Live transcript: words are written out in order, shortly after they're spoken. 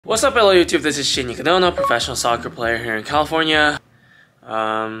What's up, hello YouTube, this is Shinya Kadono, professional soccer player here in California.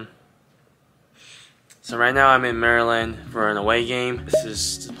 So right now I'm in Maryland for an away game. This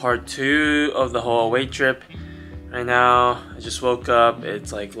is part 2 of the whole away trip. Right now, I just woke up,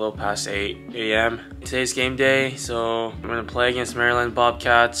 it's like a little past 8 a.m. Today's game day, so I'm gonna play against Maryland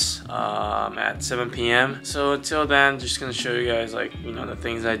Bobcats at 7 p.m. So until then, just gonna show you guys like, you know, the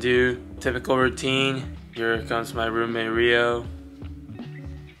things I do. Typical routine. Here comes my roommate Rio.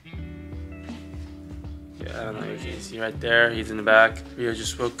 I don't know if you can see right there, he's in the back. Rio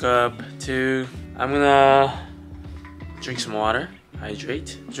just woke up too. I'm gonna drink some water,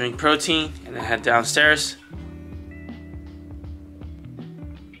 hydrate, drink protein, and then head downstairs.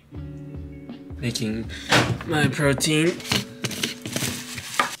 Making my protein.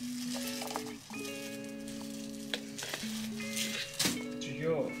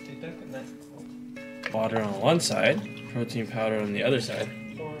 Water on one side, protein powder on the other side.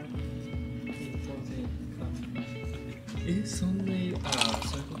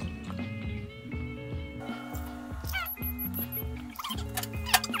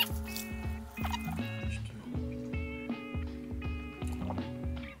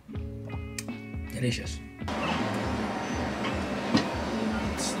 Delicious.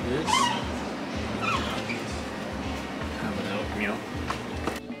 What's this? Have an oatmeal.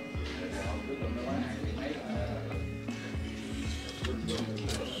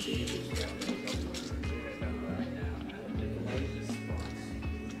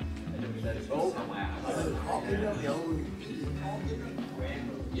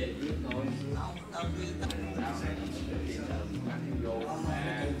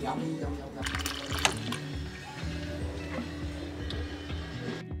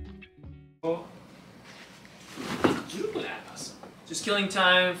 Just killing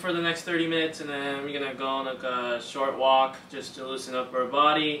time for the next 30 minutes and then we're gonna go on like a short walk just to loosen up our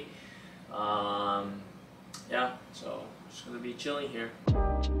body. Yeah, so just gonna be chilling here.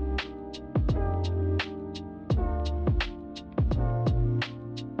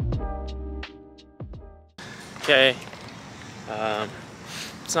 Okay,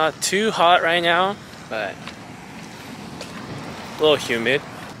 it's not too hot right now, but a little humid.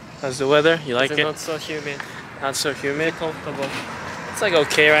 How's the weather? You like it? Not so humid. Not so humid? Comfortable. It's like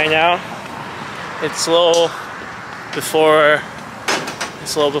okay right now. It's a little before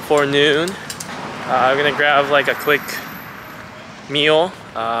noon. I'm gonna grab like a quick meal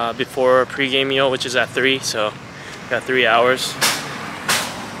before pre-game meal, which is at 3. So got 3 hours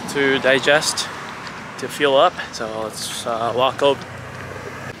to digest, to fuel up. So let's walk over.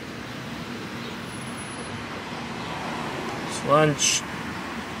 It's lunch.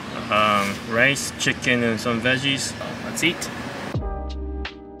 Rice, chicken, and some veggies. Let's eat.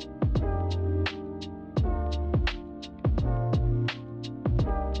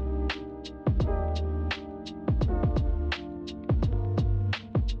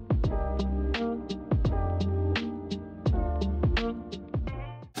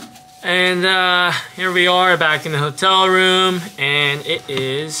 And here we are back in the hotel room, and it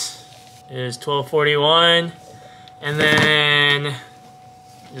is 12:41, and then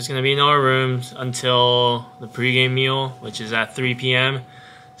there's gonna be no rooms until the pregame meal, which is at 3 p.m.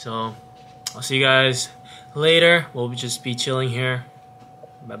 So I'll see you guys later. We'll just be chilling here.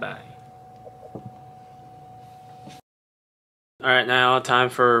 Bye bye. All right, now time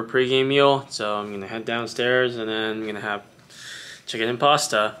for pregame meal. So I'm gonna head downstairs and then I'm gonna have chicken and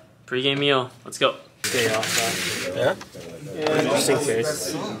pasta. Pregame meal. Let's go. Stay off that. Yeah? Yeah, just in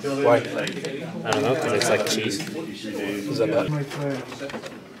case. Why? I don't know, because it's like cheese. Is that bad?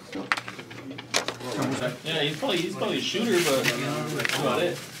 Yeah, he's probably a shooter, but that's about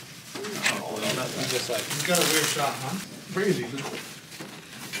it. He's got a weird shot, huh? Pretty decent.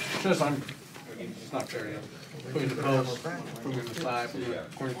 It's not fair, yeah. Put in the post, put in the side,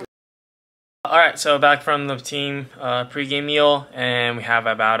 according to. Alright, so back from the team pre-game meal, and we have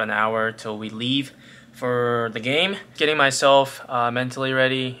about an hour till we leave for the game. Getting myself mentally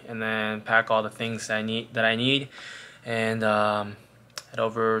ready, and then pack all the things that I need, and head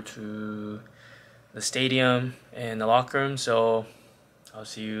over to the stadium and the locker room. So I'll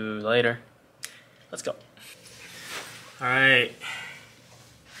see you later. Let's go. Alright,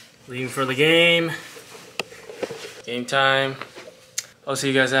 leaving for the game. Game time. I'll see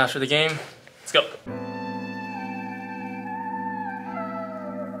you guys after the game. Let's go.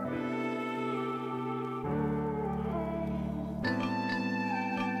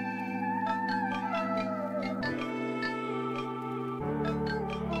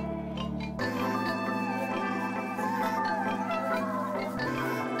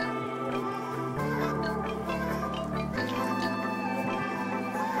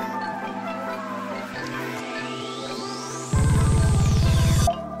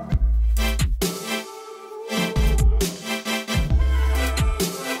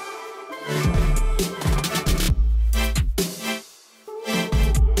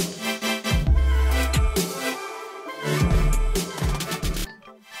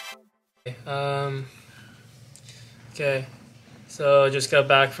 Okay, so just got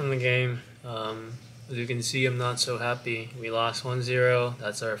back from the game. As you can see, I'm not so happy. We lost 1-0.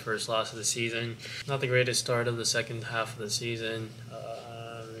 That's our first loss of the season. Not the greatest start of the second half of the season.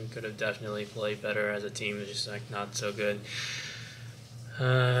 We could have definitely played better as a team. It's just like not so good.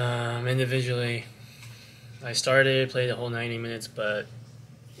 Individually, I played the whole 90 minutes, but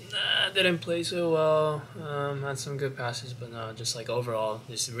didn't play so well. Had some good passes, but no, just like overall,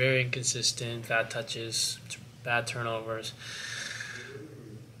 just very inconsistent, bad touches, bad turnovers.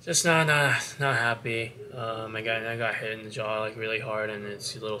 Just not happy. I got hit in the jaw like really hard, and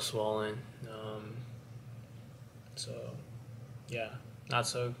it's a little swollen. So yeah,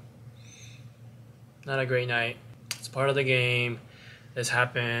 not a great night. It's part of the game. This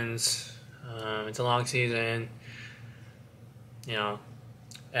happens. It's a long season. You know,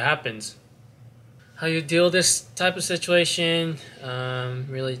 it happens. How you deal with this type of situation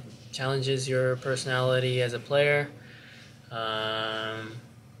really challenges your personality as a player.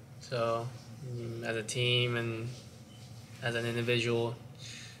 So, as a team and as an individual,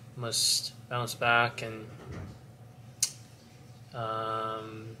 must bounce back and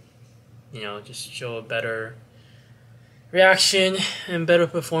just show a better reaction and better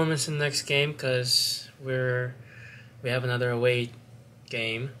performance in the next game, because we have another away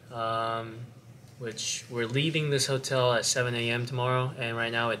game, which we're leaving this hotel at 7 a.m. tomorrow, and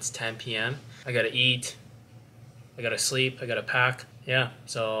right now it's 10 p.m. I gotta eat, I gotta sleep, I gotta pack. Yeah,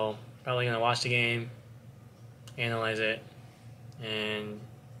 so probably gonna watch the game, analyze it, and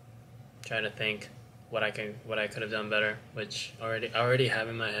try to think what I could have done better, which I already have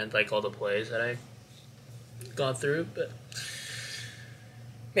in my head like all the plays that I got through, but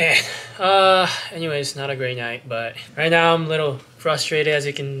man, anyways, not a great night. But right now I'm a little frustrated, as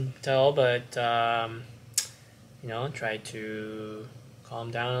you can tell, but try to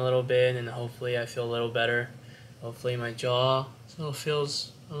calm down a little bit, and hopefully I feel a little better. Hopefully my jaw still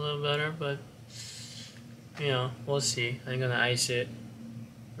feels a little better, but we'll see. I'm gonna ice it,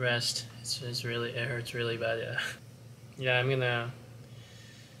 rest. It hurts really bad. Yeah, I'm gonna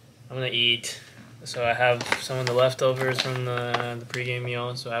eat. So I have some of the leftovers from the pregame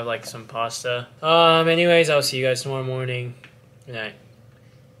meal. So I have like some pasta. Anyways, I'll see you guys tomorrow morning. Good night.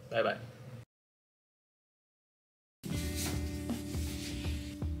 Bye bye.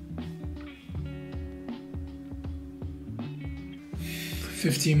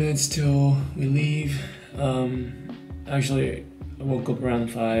 15 minutes till we leave. Actually, I woke up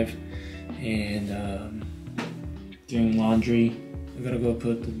around 5 and doing laundry. I gotta go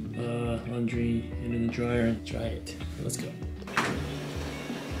put the laundry in the dryer and dry it. Let's go.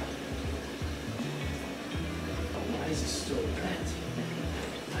 Why is it still red?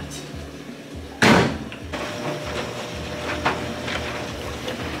 What?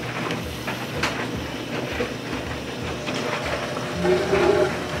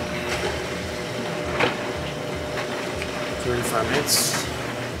 Minutes.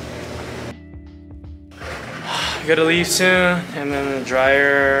 I gotta leave soon, and then the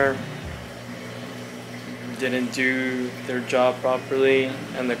dryer didn't do their job properly,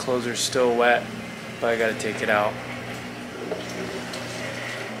 and the clothes are still wet, but I gotta take it out.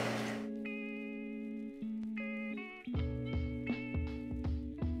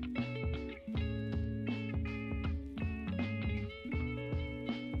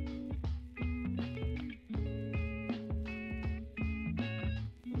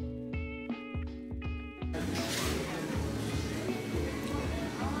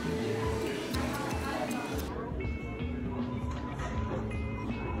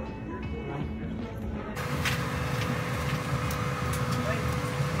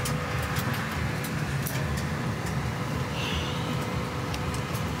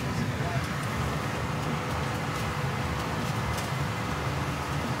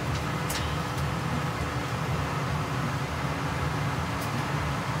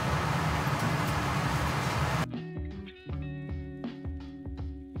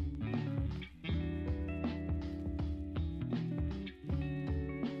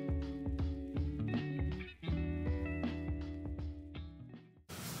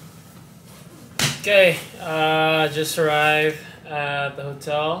 Okay, just arrived at the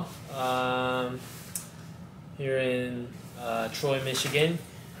hotel here in Troy, Michigan.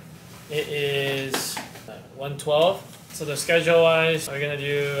 It is 1:12. So the schedule-wise, we're gonna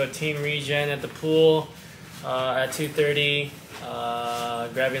do a team regen at the pool at 2:30,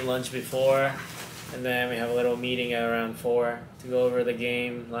 grabbing lunch before, and then we have a little meeting at around 4 to go over the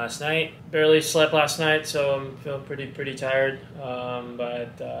game last night. Barely slept last night, so I'm feeling pretty tired,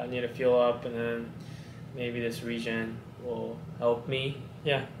 but I need to fuel up, and then maybe this regen will help me.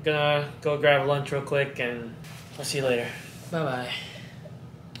 Yeah, gonna go grab lunch real quick and I'll see you later. Bye-bye.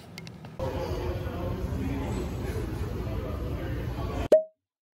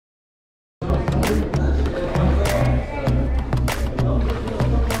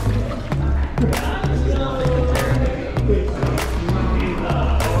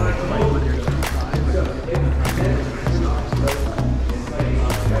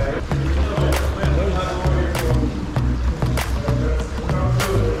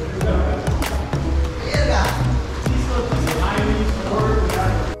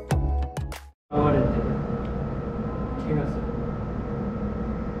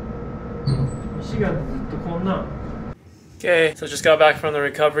 Okay, so just got back from the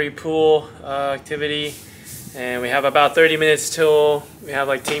recovery pool activity, and we have about 30 minutes till we have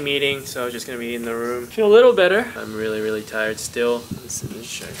like team meeting, so just gonna be in the room. Feel a little better. I'm really tired still. Let's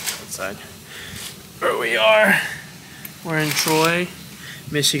check outside. Where we are. We're in Troy,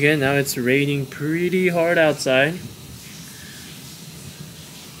 Michigan. Now it's raining pretty hard outside.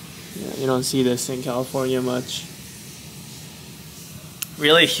 Yeah, you don't see this in California much.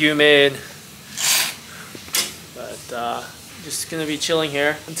 Really humid. But just gonna be chilling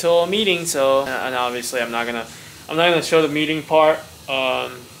here until a meeting. So, and obviously I'm not gonna show the meeting part.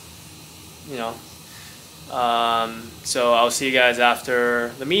 You know. So I'll see you guys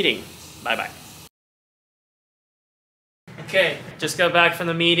after the meeting. Bye bye. Okay, just got back from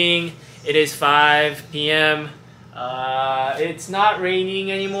the meeting. It is 5 p.m. It's not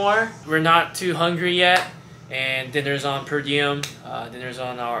raining anymore. We're not too hungry yet. And dinner's on per diem. Dinner's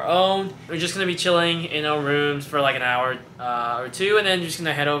on our own. We're just gonna be chilling in our rooms for like an hour or two, and then just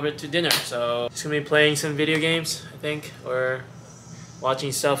gonna head over to dinner. So just gonna be playing some video games, I think, or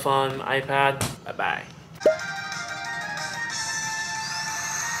watching stuff on iPad. Bye bye.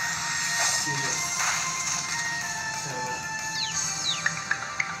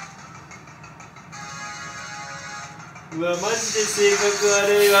うわ、マジで性格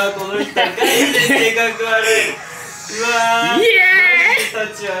悪いわ、この人。マジで性格悪い。うわー、マジで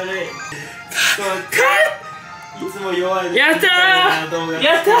立ち悪い。いつも弱い。やったー、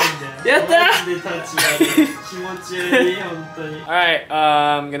やったやった。マジで立ち悪い。気持ち悪い、本当に。Alright,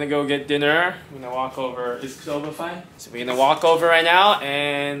 I'm gonna go get dinner. I'm gonna walk over. Is Soba fine? So we're gonna walk over right now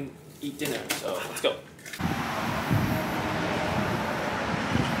and eat dinner. So let's go.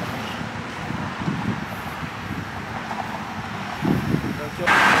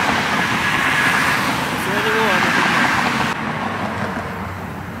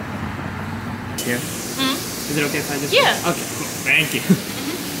 Here. Is it okay if I just? Yeah. Okay, cool. Thank you.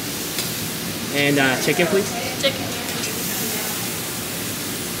 And chicken, please. Chicken.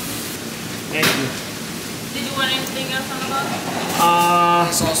 Thank you. Did you want anything else on the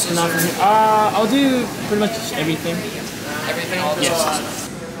box? Sauces. Not for me. I'll do pretty much everything. Everything, all the sauces.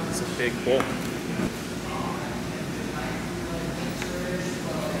 It's a big bowl.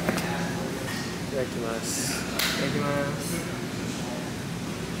 Itadakimasu.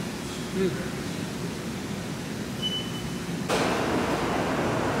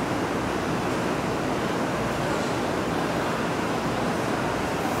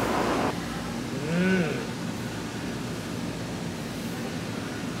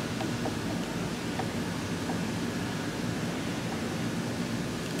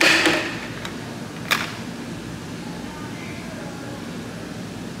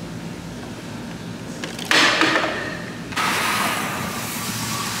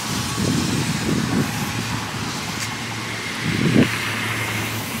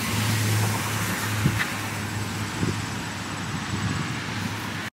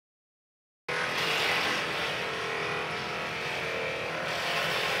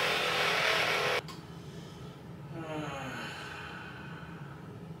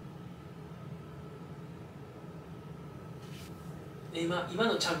今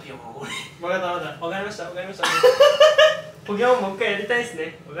のチャンピオンは俺。わかりました。ポケモンもう一回やりたいです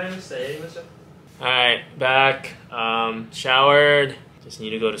ね。わかりました。やりましょう。Alright, back. Showered. Just need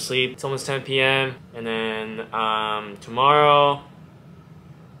to go to sleep. It's almost 10 p.m. And then tomorrow.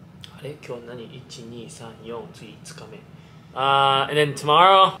 あれ今日何 ?1、2、3、4、次5日目。And then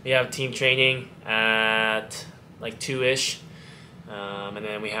tomorrow we have team training at like 2-ish. And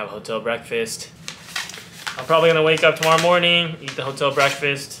then we have hotel breakfast. I'm probably gonna wake up tomorrow morning, eat the hotel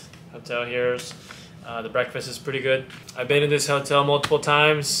breakfast. Hotel here's the breakfast is pretty good. I've been in this hotel multiple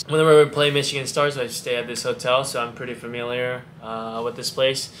times. Whenever we play Michigan Stars, I stay at this hotel, so I'm pretty familiar with this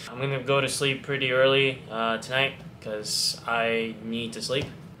place. I'm gonna go to sleep pretty early tonight because I need to sleep.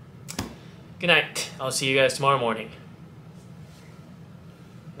 Good night. I'll see you guys tomorrow morning.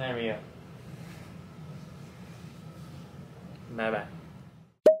 There we go. Bye bye.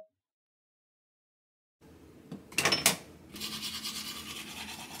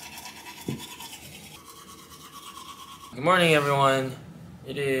 Good morning, everyone.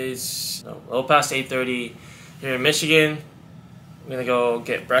 It is a little past 8:30 here in Michigan. I'm gonna go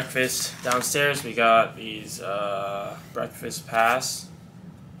get breakfast downstairs. We got these breakfast pass.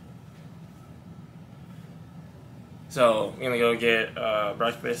 So I'm gonna go get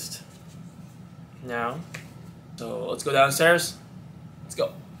breakfast now. So let's go downstairs. Let's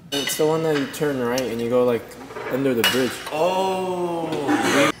go. It's the one that you turn right and you go like under the bridge.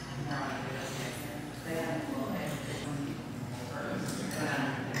 Oh.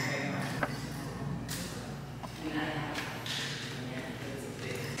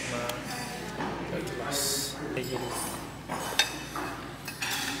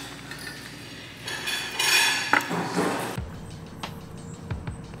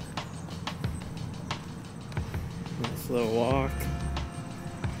 Nice little walk.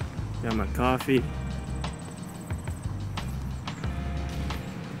 Got my coffee.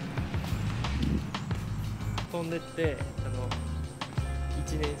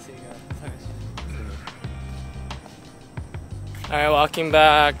 Alright, walking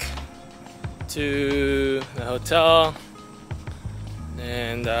back to the hotel,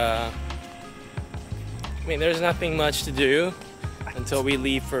 and I mean, there's nothing much to do until we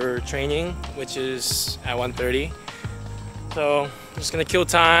leave for training, which is at 1:30. So I'm just gonna kill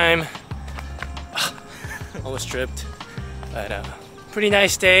time. Almost tripped, but pretty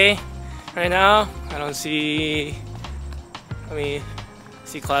nice day right now. I don't see,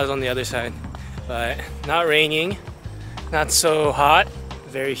 see clouds on the other side, but not raining. Not so hot,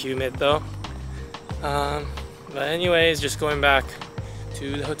 very humid though. But anyways, just going back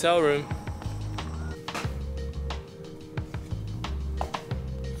to the hotel room.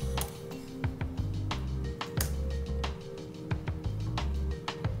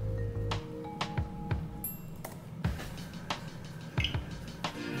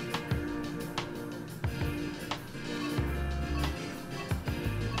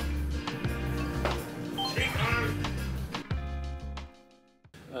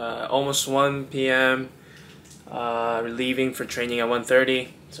 Almost 1 p.m. We're leaving for training at 1:30,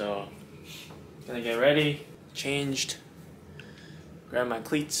 so gonna get ready, changed, grab my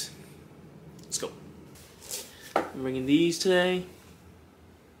cleats. Let's go. I'm bringing these today.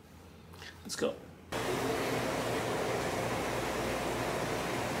 Let's go.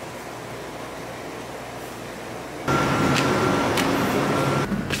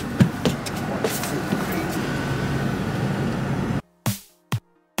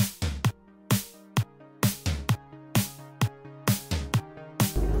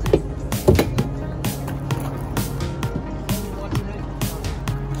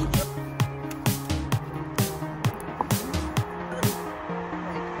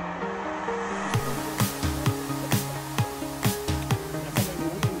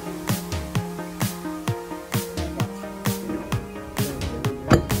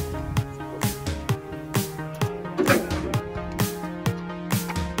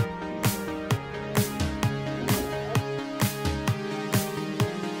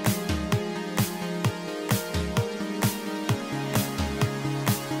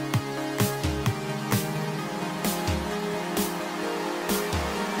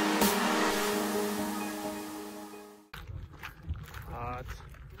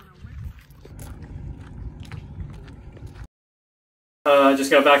 I just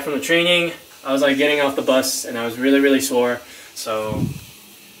got back from the training. I was like getting off the bus and I was really sore, so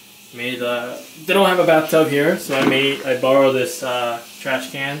they don't have a bathtub here, so I borrowed this trash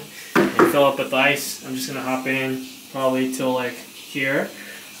can and fill up with ice. I'm just gonna hop in probably till like here.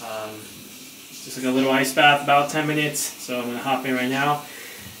 Just like a little ice bath, about 10 minutes. So I'm gonna hop in right now.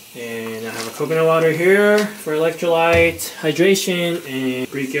 And I have a coconut water here for electrolyte, hydration, and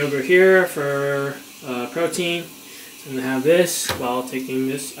Greek yogurt here for protein. So I'm gonna have this while taking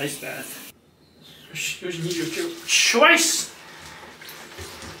this ice bath. Choice!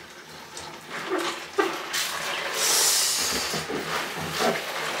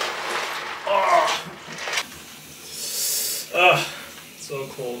 Oh, so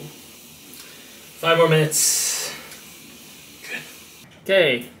cold. 5 more minutes. Good.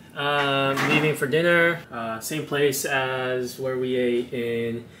 Okay, leaving for dinner. Same place as where we ate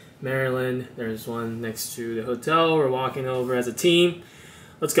in Maryland. There's one next to the hotel. We're walking over as a team.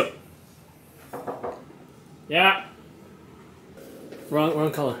 Let's go. Yeah.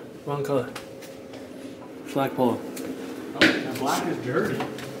 Wrong color. Wrong color. Black polo. Oh, black is dirty.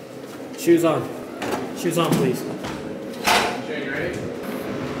 Shoes on. Shoes on, please. Okay, you ready?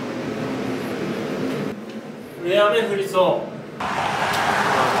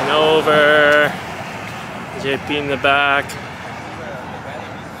 Walking over. JP in the back.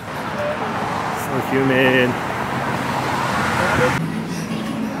 So humid. I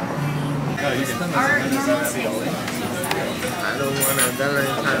don't want to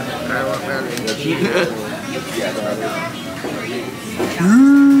Valentine. I want Valentine.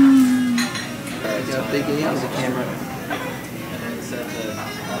 How big is the camera?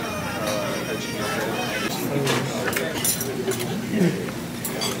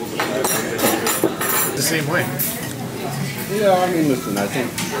 The same way. Yeah, I mean, listen, I think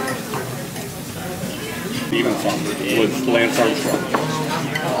even some was Lance Armstrong.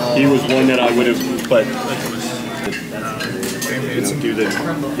 He was one that I would have, but you know, do the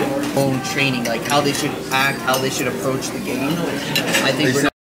own training, like how they should act, how they should approach the game. I think we're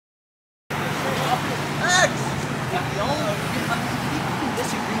not.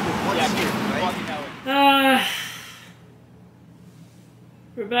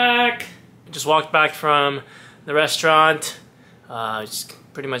 We're back. Just walked back from the restaurant. Just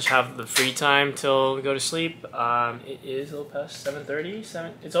pretty much have the free time till we go to sleep. It is a little past 7:30.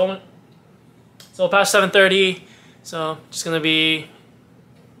 It's a little past 7:30. So just gonna be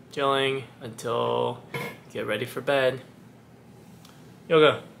chilling until get ready for bed.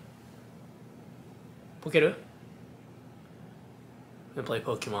 Yoga. Pokeru? I'm gonna play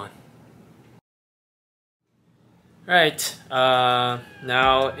Pokemon. Alright,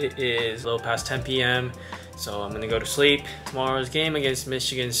 now it is a little past 10 p.m. So I'm gonna go to sleep. Tomorrow's game against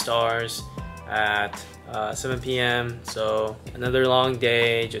Michigan Stars at 7 p.m. So another long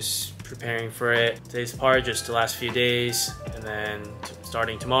day, just preparing for it. Today's part, just the last few days, and then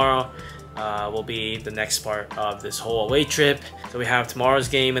starting tomorrow will be the next part of this whole away trip. So we have tomorrow's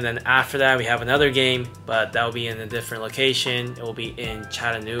game, and then after that we have another game, but that will be in a different location. It will be in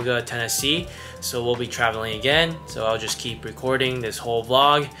Chattanooga, Tennessee. So we'll be traveling again. So I'll just keep recording this whole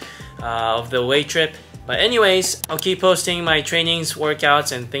vlog of the away trip. But anyways, I'll keep posting my trainings,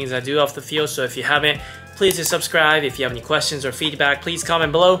 workouts, and things I do off the field. So if you haven't, please do subscribe. If you have any questions or feedback, please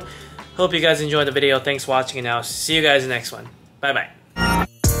comment below. Hope you guys enjoyed the video. Thanks for watching, and I'll see you guys in the next one. Bye bye.